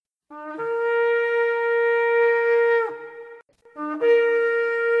For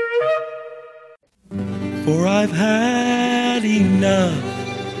I've had enough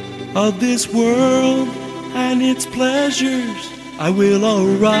of this world and its pleasures. I will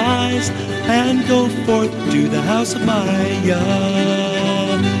arise and go forth to the house of my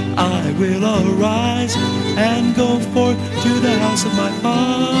God. I will arise and go forth to the house of my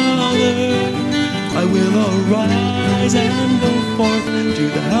Father. I will arise and go forth to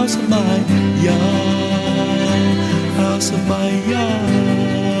the house of my God. House of my God.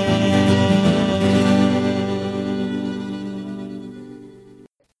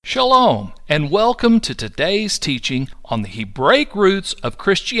 Shalom, and welcome to today's teaching on the Hebraic roots of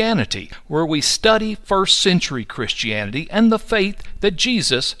Christianity, where we study first century Christianity and the faith that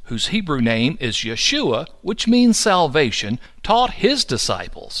Jesus, whose Hebrew name is Yeshua, which means salvation, taught his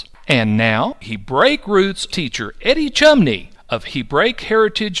disciples. And now, Hebraic roots teacher Eddie Chumney of Hebraic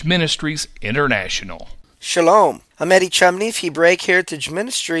Heritage Ministries International. Shalom. I'm Eddie Chumney of Hebraic Heritage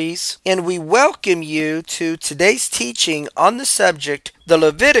Ministries, and we welcome you to today's teaching on the subject, the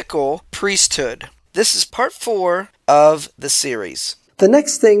Levitical priesthood. This is part 4 of the series. The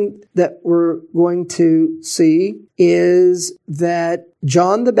next thing that we're going to see is that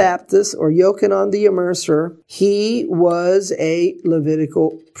John the Baptist, or Yochanan the Immerser, he was a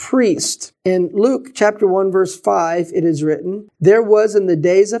Levitical priest. In Luke chapter 1 verse 5, it is written, "There was in the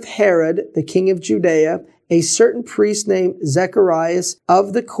days of Herod, the king of Judea, a certain priest named Zacharias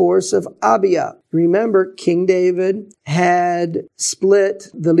of the course of Abia." Remember, King David had split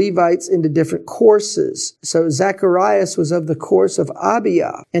the Levites into different courses. So Zacharias was of the course of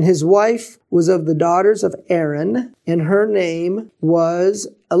Abia, and his wife was of the daughters of Aaron, and her name was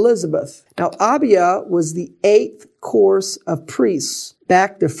Elizabeth. Now, Abia was the 8th course of priests.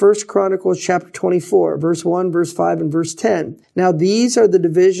 Back to 1 Chronicles chapter 24, verse 1, verse 5, and verse 10. Now these are the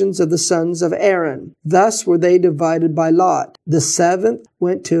divisions of the sons of Aaron. Thus were they divided by lot. The 7th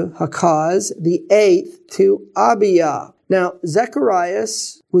went to Hakaz, the 8th to Abia. Now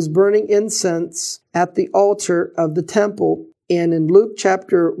Zacharias was burning incense at the altar of the temple. And in Luke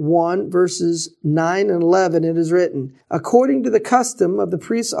chapter 1, verses 9 and 11, it is written, "According to the custom of the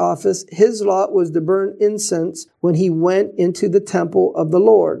priest's office, his lot was to burn incense when he went into the temple of the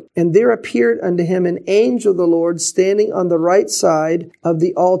Lord. And there appeared unto him an angel of the Lord standing on the right side of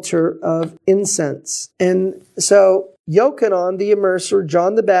the altar of incense." And so Yochanan the Immerser,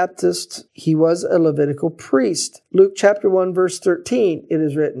 John the Baptist, he was a Levitical priest. Luke chapter 1 verse 13, it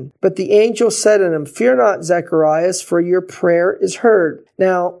is written, "But the angel said unto him, Fear not, Zacharias, for your prayer is heard."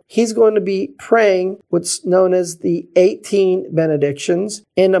 Now, he's going to be praying what's known as the 18 benedictions.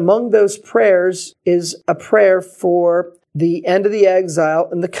 And among those prayers is a prayer for the end of the exile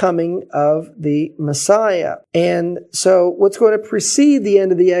and the coming of the Messiah. And so what's going to precede the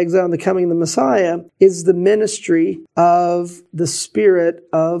end of the exile and the coming of the Messiah is the ministry of the spirit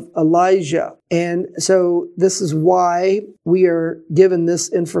of Elijah. And so this is why we are given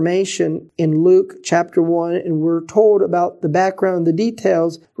this information in Luke chapter 1, and we're told about the background, the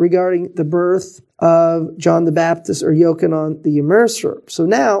details regarding the birth of John the Baptist, or Yochanan the Immerser. So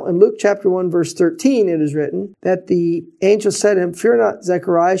now in Luke chapter 1 verse 13, it is written that the angel said to him, "Fear not,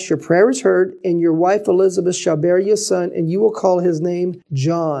 Zacharias, your prayer is heard, and your wife Elizabeth shall bear you a son, and you will call his name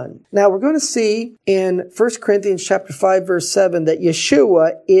John." Now we're going to see in 1 Corinthians chapter 5 verse 7 that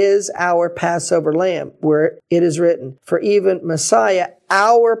Yeshua is our Passover lamb, where it is written, "For even Messiah,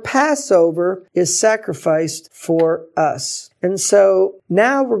 our Passover, is sacrificed for us." And so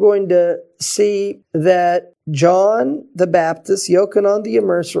now we're going to see that John the Baptist, Yochanan the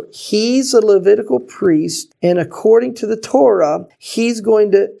Immerser, he's a Levitical priest, and according to the Torah, he's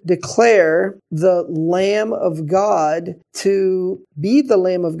going to declare the Lamb of God to be the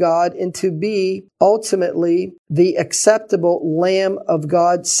Lamb of God and to be ultimately the acceptable Lamb of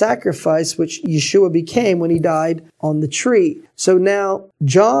God sacrifice, which Yeshua became when he died on the tree. So now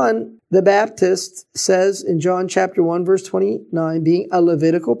John the Baptist says in John chapter 1 verse 29, being a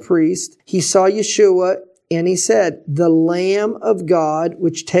Levitical priest, he saw Yeshua and he said, "The Lamb of God,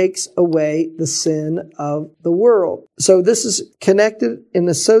 which takes away the sin of the world." So this is connected and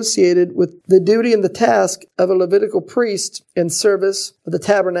associated with the duty and the task of a Levitical priest in service of the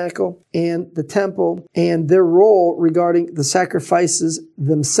tabernacle and the temple and their role regarding the sacrifices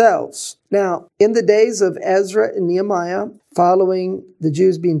themselves. Now, in the days of Ezra and Nehemiah, following the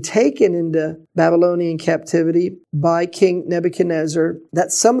Jews being taken into Babylonian captivity by King Nebuchadnezzar,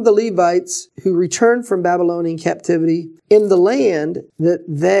 that some of the Levites who returned from Babylonian captivity in the land, that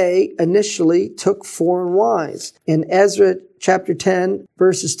they initially took foreign wives. In Ezra chapter 10,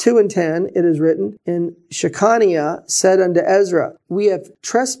 verses 2 and 10, it is written, and Shechaniah said unto Ezra, we have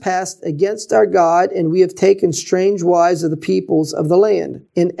trespassed against our God, and we have taken strange wives of the peoples of the land.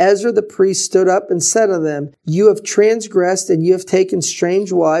 And Ezra the priest stood up and said unto them, you have transgressed, and you have taken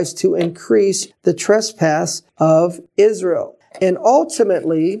strange wives to increase the trespass of Israel. And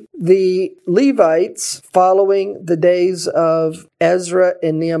ultimately, the Levites, following the days of Ezra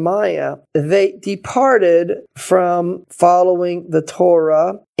and Nehemiah, they departed from following the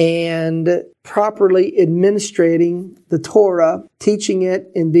Torah and properly administrating the Torah, teaching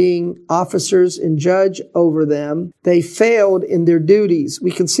it and being officers and judge over them. They failed in their duties.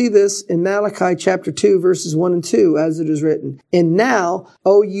 We can see this in Malachi chapter 2, verses 1 and 2, as it is written. And now,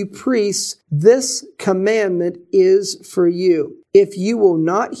 O you priests, this commandment is for you. If you will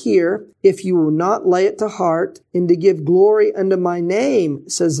not hear, if you will not lay it to heart, and to give glory unto my name,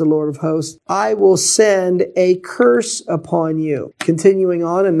 says the Lord of hosts, I will send a curse upon you. Continuing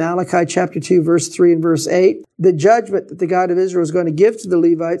on in Malachi chapter 2, verse 3 and verse 8, the judgment that the God of Israel is going to give to the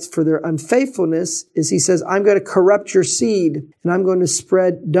Levites for their unfaithfulness is, he says, I'm going to corrupt your seed, and I'm going to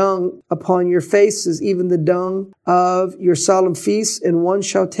spread dung upon your faces, even the dung of your solemn feasts, and one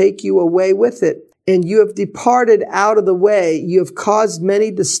shall take you away with it. And you have departed out of the way. You have caused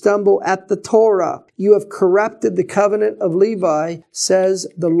many to stumble at the Torah. You have corrupted the covenant of Levi, says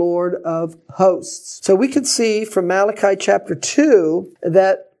the Lord of hosts. So we can see from Malachi chapter 2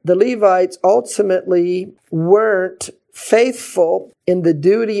 that the Levites ultimately weren't faithful in the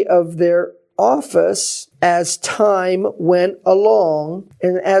duty of their office as time went along.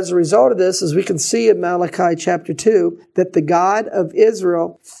 And as a result of this, as we can see in Malachi chapter 2, that the God of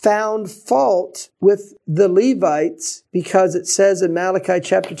Israel found fault with the Levites, because it says in Malachi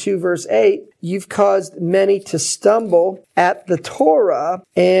chapter 2, verse 8, you've caused many to stumble at the Torah.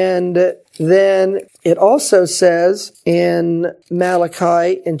 And then it also says in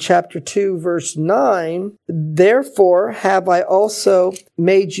Malachi in chapter 2, verse 9, therefore have I also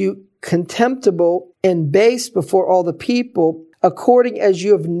made you contemptible and base before all the people, according as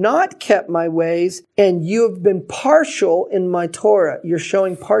you have not kept my ways, and you have been partial in my Torah. You're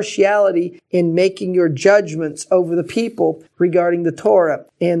showing partiality in making your judgments over the people regarding the Torah.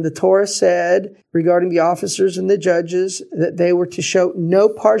 And the Torah said regarding the officers and the judges that they were to show no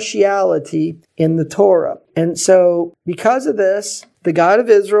partiality in the Torah. And so because of this, the God of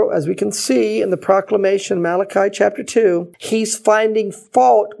Israel, as we can see in the proclamation of Malachi chapter 2, he's finding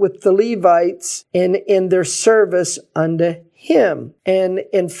fault with the Levites in their service unto him. And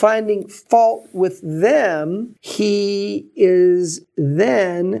in finding fault with them, he is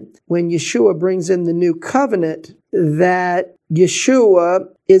then, when Yeshua brings in the new covenant, that Yeshua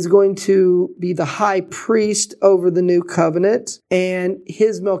is going to be the high priest over the new covenant, and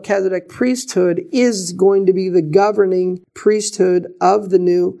his Melchizedek priesthood is going to be the governing priesthood of the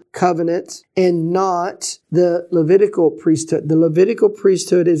new covenant and not the Levitical priesthood. The Levitical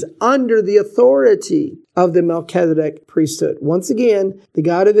priesthood is under the authority of the Melchizedek priesthood. Once again, the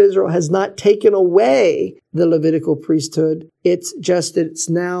God of Israel has not taken away the Levitical priesthood. It's just that it's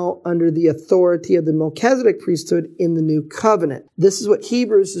now under the authority of the Melchizedek priesthood in the new covenant. This is what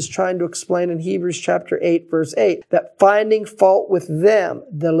Hebrews is trying to explain in Hebrews chapter 8, verse 8, that finding fault with them,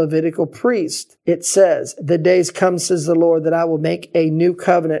 the Levitical priest, it says, the days come, says the Lord, that I will make a new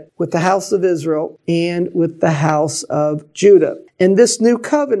covenant with the house of Israel and with the house of Judah. And this new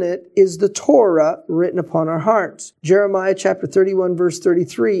covenant is the Torah written upon our hearts. Jeremiah chapter 31, verse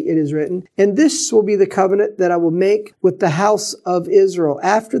 33, it is written, and this will be the covenant that I will make with the house of Israel.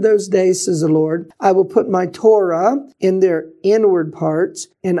 After those days, says the Lord, I will put my Torah in their inward parts,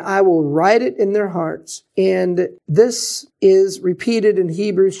 and I will write it in their hearts. And this is repeated in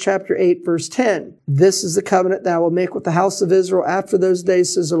Hebrews chapter 8, verse 10. This is the covenant that I will make with the house of Israel after those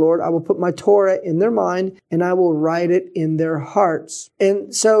days, says the Lord. I will put my Torah in their mind, and I will write it in their hearts.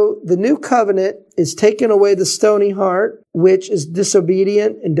 And so the new covenant is taking away the stony heart, which is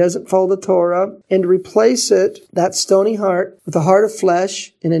disobedient and doesn't follow the Torah, and replace it, that stony heart, with a heart of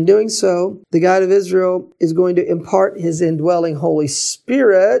flesh. And in doing so, the God of Israel is going to impart his indwelling Holy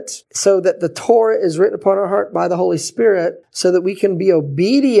Spirit, so that the Torah is written upon our heart by the Holy Spirit, so that we can be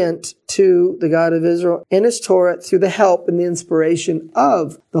obedient to the God of Israel and his Torah through the help and the inspiration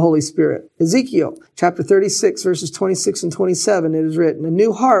of the Holy Spirit. Ezekiel chapter 36, verses 26 and 27, it is written, a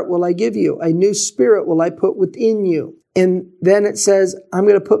new heart will I give you, a new spirit will I put within you. And then it says, I'm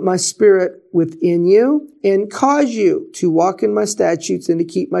going to put my spirit within you and cause you to walk in my statutes and to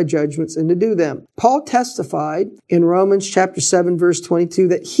keep my judgments and to do them. Paul testified in Romans chapter 7, verse 22,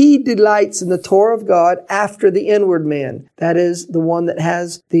 that he delights in the Torah of God after the inward man. That is the one that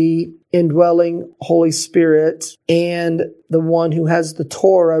has the indwelling Holy Spirit and the one who has the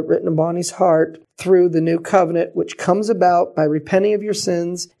Torah written upon his heart through the new covenant, which comes about by repenting of your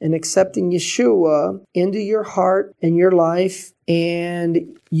sins and accepting Yeshua into your heart and your life,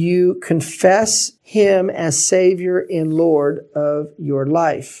 and you confess him as Savior and Lord of your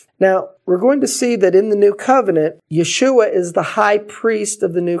life. Now, we're going to see that in the new covenant, Yeshua is the high priest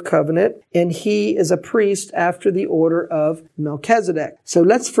of the new covenant, and he is a priest after the order of Melchizedek. So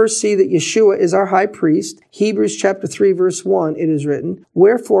let's first see that Yeshua is our high priest. Hebrews chapter 3, verse 1, it is written,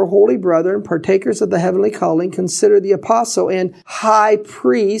 "Wherefore, holy brethren, partakers of the heavenly calling, consider the apostle and high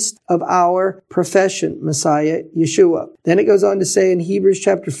priest of our profession, Messiah Yeshua." Then it goes on to say in Hebrews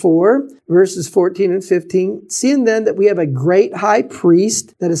chapter 4, verses 14 and 15, "Seeing then that we have a great high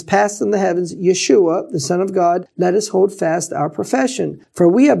priest that is passed in the heavens, Yeshua, the Son of God, let us hold fast our profession. For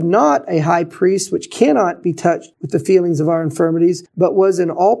we have not a high priest which cannot be touched with the feelings of our infirmities, but was in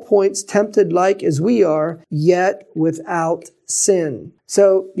all points tempted like as we are, yet without sin."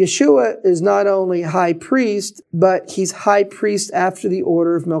 So Yeshua is not only high priest, but he's high priest after the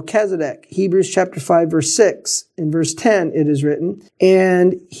order of Melchizedek. Hebrews chapter 5, verse 6. In verse 10, it is written,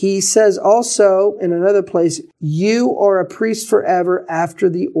 and he says also in another place, "You are a priest forever after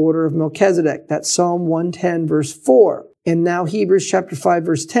the order of Melchizedek." That's Psalm 110, verse 4. And now Hebrews chapter 5,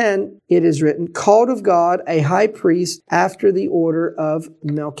 verse 10, it is written, "Called of God a high priest after the order of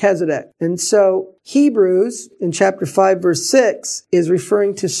Melchizedek." And so Hebrews in chapter 5, verse 6 is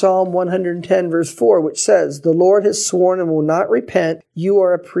referring to Psalm 110, verse 4, which says, "The Lord has sworn and will not repent. You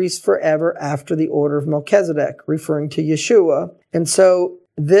are a priest forever after the order of Melchizedek," referring to Yeshua. And so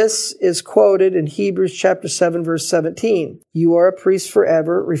this is quoted in Hebrews chapter 7, verse 17. "You are a priest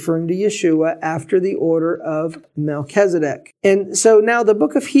forever," referring to Yeshua, after the order of Melchizedek. And so now the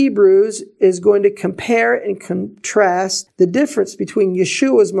book of Hebrews is going to compare and contrast the difference between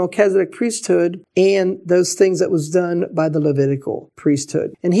Yeshua's Melchizedek priesthood and those things that was done by the Levitical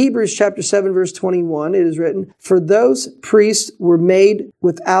priesthood. In Hebrews chapter 7, verse 21, it is written, "For those priests were made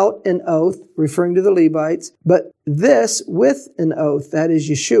without an oath," referring to the Levites, "but this with an oath," that is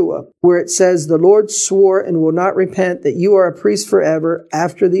Yeshua, where it says, "The Lord swore and will not repent that you are a priest forever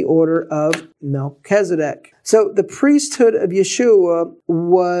after the order of Melchizedek." So the priesthood of Yeshua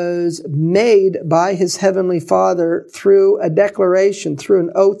was made by his heavenly Father through a declaration, through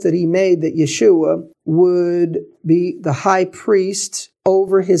an oath that he made that Yeshua would be the high priest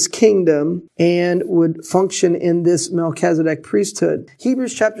over his kingdom and would function in this Melchizedek priesthood.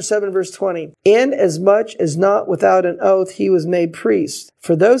 Hebrews chapter 7, verse 20. "And as much as not without an oath he was made priest.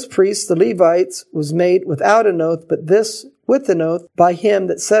 For those priests, the Levites, was made without an oath, but this with an oath by him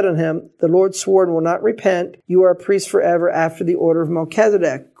that said on him, the Lord swore and will not repent. You are a priest forever after the order of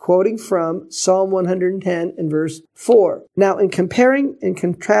Melchizedek." Quoting from Psalm 110 and verse 4. Now, in comparing and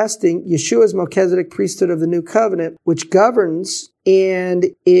contrasting Yeshua's Melchizedek priesthood of the new covenant, which governs and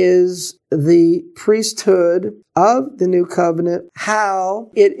is the priesthood of the new covenant, how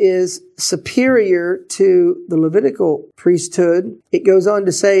it is superior to the Levitical priesthood, it goes on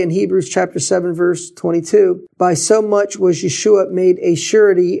to say in Hebrews chapter 7, verse 22, "By so much was Yeshua made a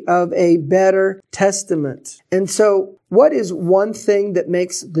surety of a better testament." And so, what is one thing that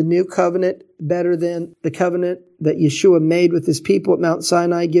makes the new covenant better than the covenant that Yeshua made with his people at Mount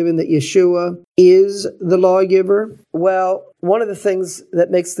Sinai, given that Yeshua is the lawgiver? Well, one of the things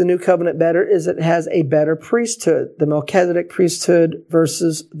that makes the new covenant better is it has a better priesthood, the Melchizedek priesthood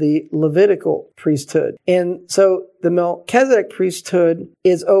versus the Levitical priesthood. And so the Melchizedek priesthood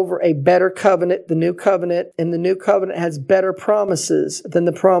is over a better covenant, the new covenant, and the new covenant has better promises than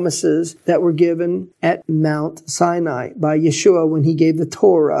the promises that were given at Mount Sinai by Yeshua when he gave the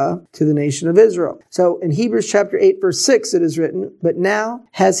Torah to the nation of Israel. So in Hebrews chapter 8, verse 6, it is written, "But now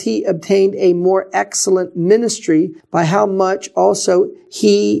has he obtained a more excellent ministry, by how much also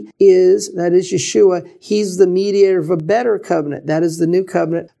he is," that is Yeshua, "he's the mediator of a better covenant," that is the new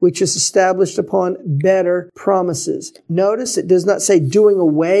covenant, "which is established upon better promises." Notice it does not say doing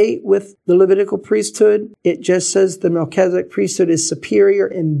away with the Levitical priesthood. It just says the Melchizedek priesthood is superior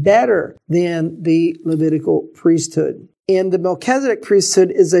and better than the Levitical priesthood. And the Melchizedek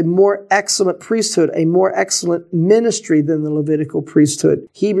priesthood is a more excellent priesthood, a more excellent ministry than the Levitical priesthood.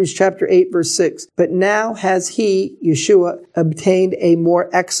 Hebrews chapter 8, verse 6. "But now has he," Yeshua, "obtained a more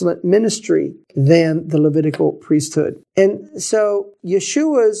excellent ministry than the Levitical priesthood." And so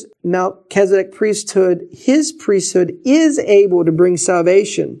Yeshua's Melchizedek priesthood, his priesthood is able to bring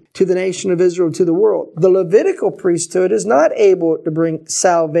salvation to the nation of Israel, to the world. The Levitical priesthood is not able to bring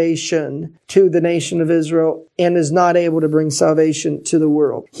salvation to the nation of Israel and is not able to bring salvation to the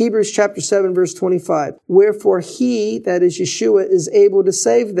world. Hebrews chapter 7, verse 25. "Wherefore he," that is Yeshua, "is able to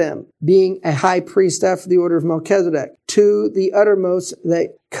save them, being a high priest after the order of Melchizedek, to the uttermost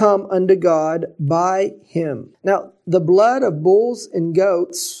that come unto God by him. Now, the blood of bulls and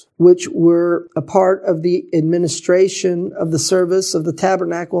goats, which were a part of the administration of the service of the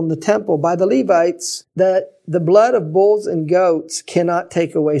tabernacle and the temple by the Levites, that the blood of bulls and goats cannot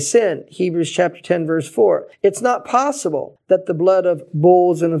take away sin. Hebrews chapter 10, verse 4. It's not possible that the blood of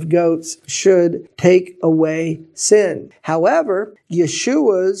bulls and of goats should take away sin. However,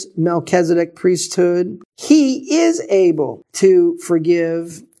 Yeshua's Melchizedek priesthood, he is able to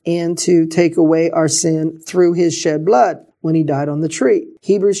forgive and to take away our sin through his shed blood when he died on the tree.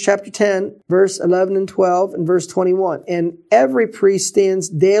 Hebrews chapter 10, verse 11 and 12 and verse 21. And every priest stands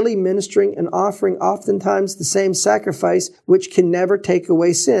daily ministering and offering oftentimes the same sacrifice, which can never take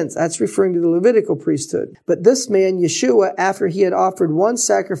away sins. That's referring to the Levitical priesthood. But this man, Yeshua, after he had offered one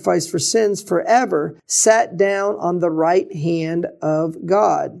sacrifice for sins forever, sat down on the right hand of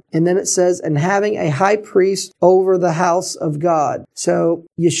God. And then it says, and having a high priest over the house of God. So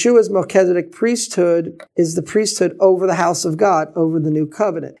Yeshua's Melchizedek priesthood is the priesthood over the house of God, over the new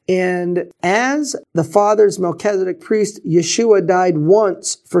covenant. And as the Father's Melchizedek priest, Yeshua died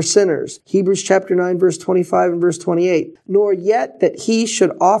once for sinners. Hebrews chapter 9, verse 25 and verse 28. Nor yet that he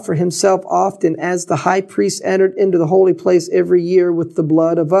should offer himself often, as the high priest entered into the holy place every year with the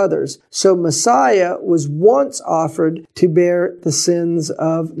blood of others. So Messiah was once offered to bear the sins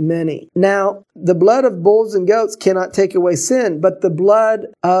of many. Now, the blood of bulls and goats cannot take away sin, but the blood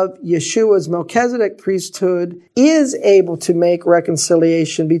of Yeshua's Melchizedek priesthood is able to make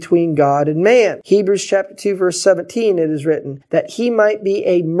reconciliation between God and man. Hebrews chapter 2, verse 17, it is written, that he might be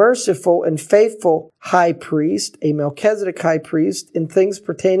a merciful and faithful high priest, a Melchizedek high priest, in things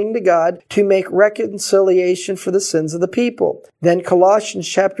pertaining to God, to make reconciliation for the sins of the people. Then Colossians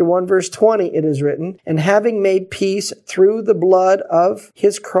chapter 1, verse 20, it is written, and having made peace through the blood of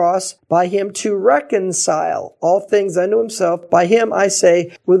his cross, by him to reconcile all things unto himself. By him, I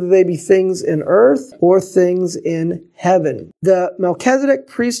say, whether they be things in earth or things in heaven. The Melchizedek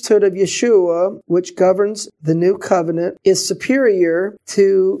priesthood of Yeshua, which governs the new covenant, is superior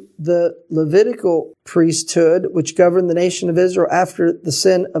to the Levitical priesthood, which governed the nation of Israel after the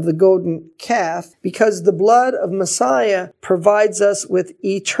sin of the golden calf, because the blood of Messiah provides us with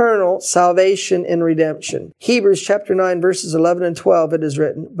eternal salvation and redemption. Hebrews chapter 9, verses 11 and 12, it is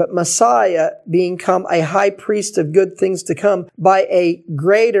written, but Messiah, being come a high priest of good things to come, by a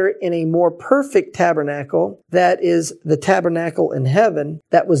greater and a more perfect tabernacle, that is the tabernacle in heaven,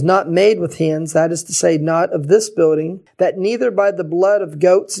 that was not made with hands, that is to say, not of this building, that neither by the blood of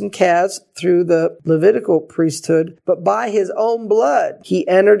goats and calves through the Levitical priesthood, but by his own blood he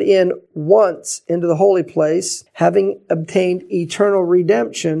entered in once into the holy place, having obtained eternal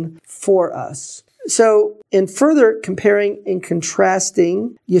redemption for us. So, in further comparing and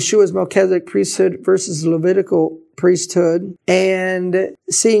contrasting Yeshua's Melchizedek priesthood versus the Levitical priesthood, and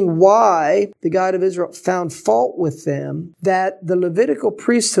seeing why the God of Israel found fault with them, that the Levitical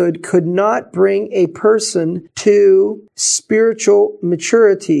priesthood could not bring a person to spiritual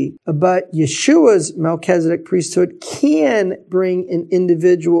maturity, but Yeshua's Melchizedek priesthood can bring an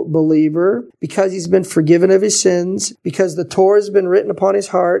individual believer because he's been forgiven of his sins, because the Torah has been written upon his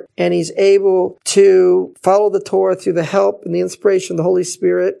heart, and he's able to follow the Torah through the help and the inspiration of the Holy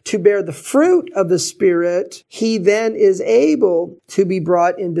Spirit, to bear the fruit of the Spirit. He then is able to be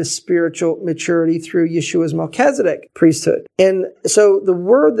brought into spiritual maturity through Yeshua's Melchizedek priesthood. And so the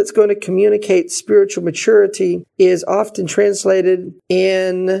word that's going to communicate spiritual maturity is often translated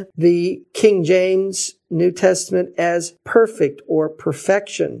in the King James New Testament as perfect or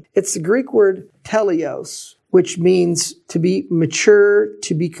perfection. It's the Greek word teleos, which means to be mature,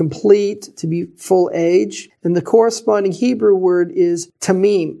 to be complete, to be full age. And the corresponding Hebrew word is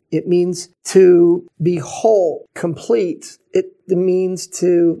tamim. It means to be whole, complete. It means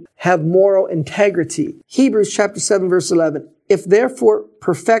to have moral integrity. Hebrews chapter 7, verse 11. If therefore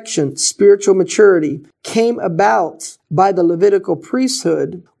perfection, spiritual maturity, came about by the Levitical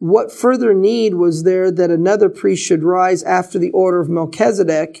priesthood, what further need was there that another priest should rise after the order of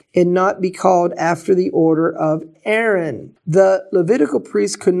Melchizedek and not be called after the order of Aaron? The Levitical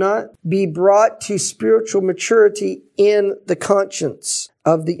priest could not be brought to spiritual maturity in the conscience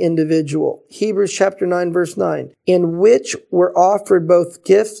of the individual. Hebrews chapter 9, verse 9, in which were offered both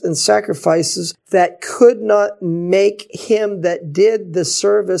gifts and sacrifices that could not make him that did the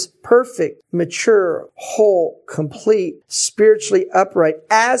service perfect, mature, whole, complete, spiritually upright,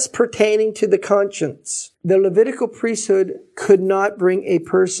 as pertaining to the conscience. the Levitical priesthood could not bring a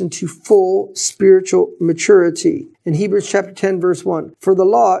person to full spiritual maturity. In Hebrews chapter 10, verse 1, for the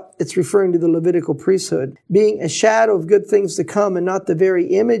law, it's referring to the Levitical priesthood, being a shadow of good things to come and not the very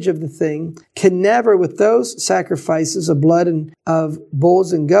image of the thing, can never, with those sacrifices of blood and of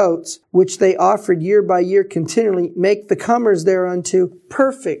bulls and goats, which they offered year by year continually, make the comers thereunto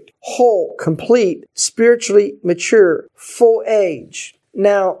perfect, whole, complete, spiritually mature, full age.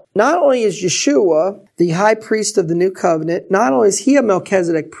 Now, not only is Yeshua the high priest of the new covenant, not only is he a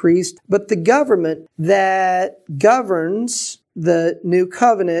Melchizedek priest, but the government that governs the new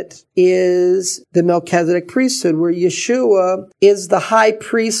covenant is the Melchizedek priesthood, where Yeshua is the high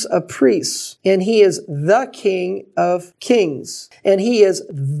priest of priests, and he is the king of kings, and he is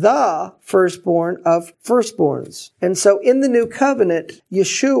the firstborn of firstborns. And so in the new covenant,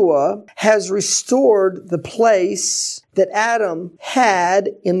 Yeshua has restored the place that Adam had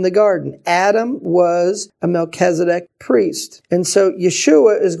in the garden. Adam was a Melchizedek priest. And so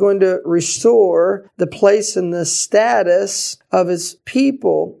Yeshua is going to restore the place and the status of his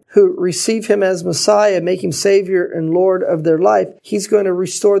people who receive him as Messiah, make him Savior and Lord of their life. He's going to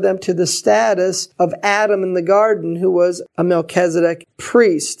restore them to the status of Adam in the garden, who was a Melchizedek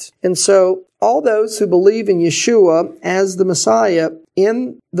priest. And so all those who believe in Yeshua as the Messiah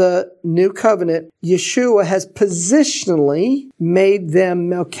in the new covenant, Yeshua has positionally made them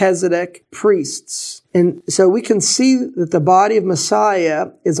Melchizedek priests. And so we can see that the body of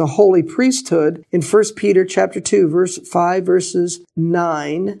Messiah is a holy priesthood in 1 Peter chapter 2, verse 5, verses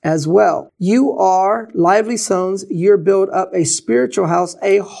 9 as well. You are lively stones, you're built up a spiritual house,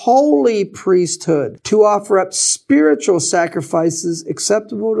 a holy priesthood, to offer up spiritual sacrifices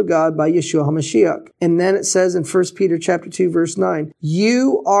acceptable to God by Yeshua HaMashiach. And then it says in 1 Peter chapter 2, verse 9,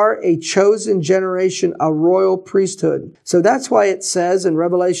 you are a chosen generation, a royal priesthood. So that's why it says in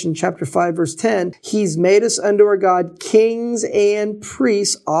Revelation chapter 5, verse 10, He's made us unto our God kings and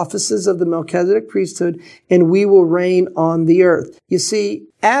priests, offices of the Melchizedek priesthood, and we will reign on the earth. You see,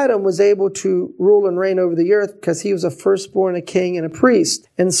 Adam was able to rule and reign over the earth because he was a firstborn, a king, and a priest.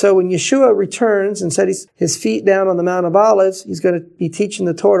 And so when Yeshua returns and set his feet down on the Mount of Olives, he's going to be teaching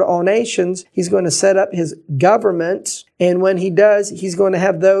the Torah to all nations. He's going to set up his government. And when he does, he's going to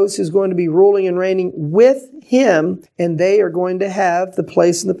have those who's going to be ruling and reigning with him, and they are going to have the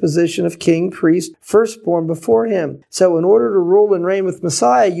place and the position of king, priest, firstborn before him. So in order to rule and reign with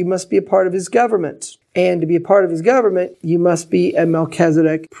Messiah, you must be a part of his government. And to be a part of his government, you must be a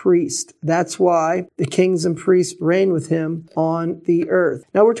Melchizedek priest. That's why the kings and priests reign with him on the earth.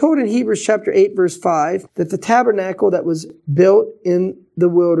 Now we're told in Hebrews chapter 8, verse 5, that the tabernacle that was built in the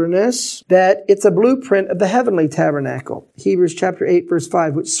wilderness, that it's a blueprint of the heavenly tabernacle. Hebrews chapter 8, verse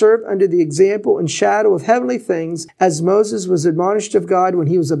 5, which served under the example and shadow of heavenly things, as Moses was admonished of God when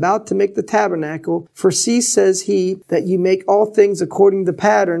he was about to make the tabernacle. For see, says he, that you make all things according to the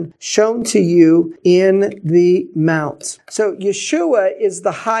pattern shown to you in the mount. So Yeshua is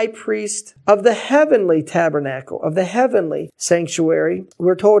the high priest of the heavenly tabernacle, of the heavenly sanctuary.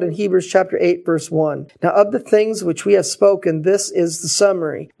 We're told in Hebrews chapter 8, verse 1, now of the things which we have spoken, this is the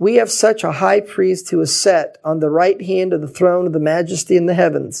summary. We have such a high priest who is set on the right hand of the throne of the majesty in the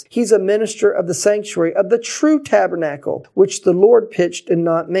heavens. He's a minister of the sanctuary, of the true tabernacle, which the Lord pitched and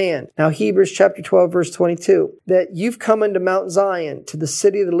not man. Now Hebrews chapter 12, verse 22, that you've come unto Mount Zion, to the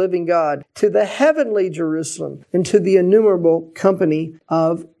city of the living God, to the heavenly Jerusalem, and to the innumerable company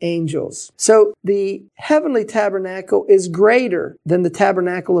of angels. So the heavenly tabernacle is greater than the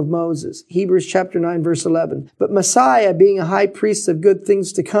tabernacle of Moses. Hebrews chapter 9, verse 11. But Messiah, being a high priest of good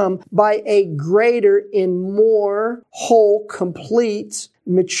things to come, by a greater and more whole, complete,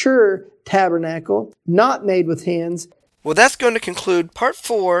 mature tabernacle, not made with hands. Well, that's going to conclude part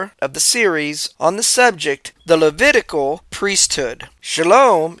 4 of the series on the subject, the Levitical priesthood.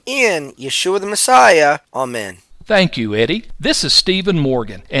 Shalom in Yeshua the Messiah. Amen. Thank you, Eddie. This is Stephen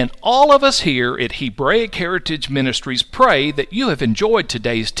Morgan, and all of us here at Hebraic Heritage Ministries pray that you have enjoyed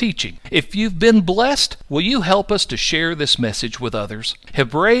today's teaching. If you've been blessed, will you help us to share this message with others?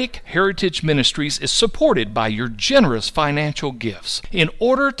 Hebraic Heritage Ministries is supported by your generous financial gifts. In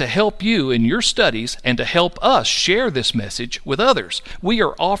order to help you in your studies and to help us share this message with others, we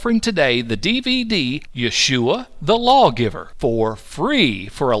are offering today the DVD Yeshua the Lawgiver for free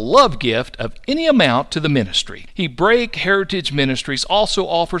for a love gift of any amount to the ministry. Hebraic Heritage Ministries also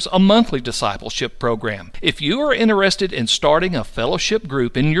offers a monthly discipleship program. If you are interested in starting a fellowship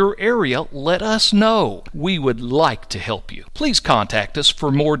group in your area, let us know. We would like to help you. Please contact us for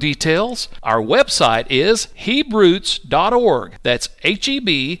more details. Our website is Hebroots.org. That's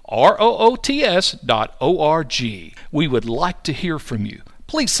Hebroots.org. We would like to hear from you.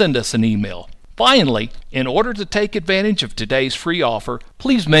 Please send us an email. Finally, in order to take advantage of today's free offer,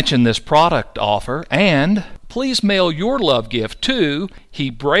 please mention this product offer and please mail your love gift to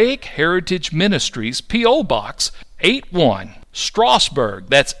Hebraic Heritage Ministries, P.O. Box 81, Strasburg,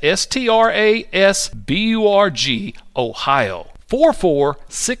 that's Strasburg, Ohio,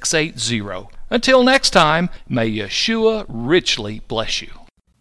 44680. Until next time, may Yeshua richly bless you.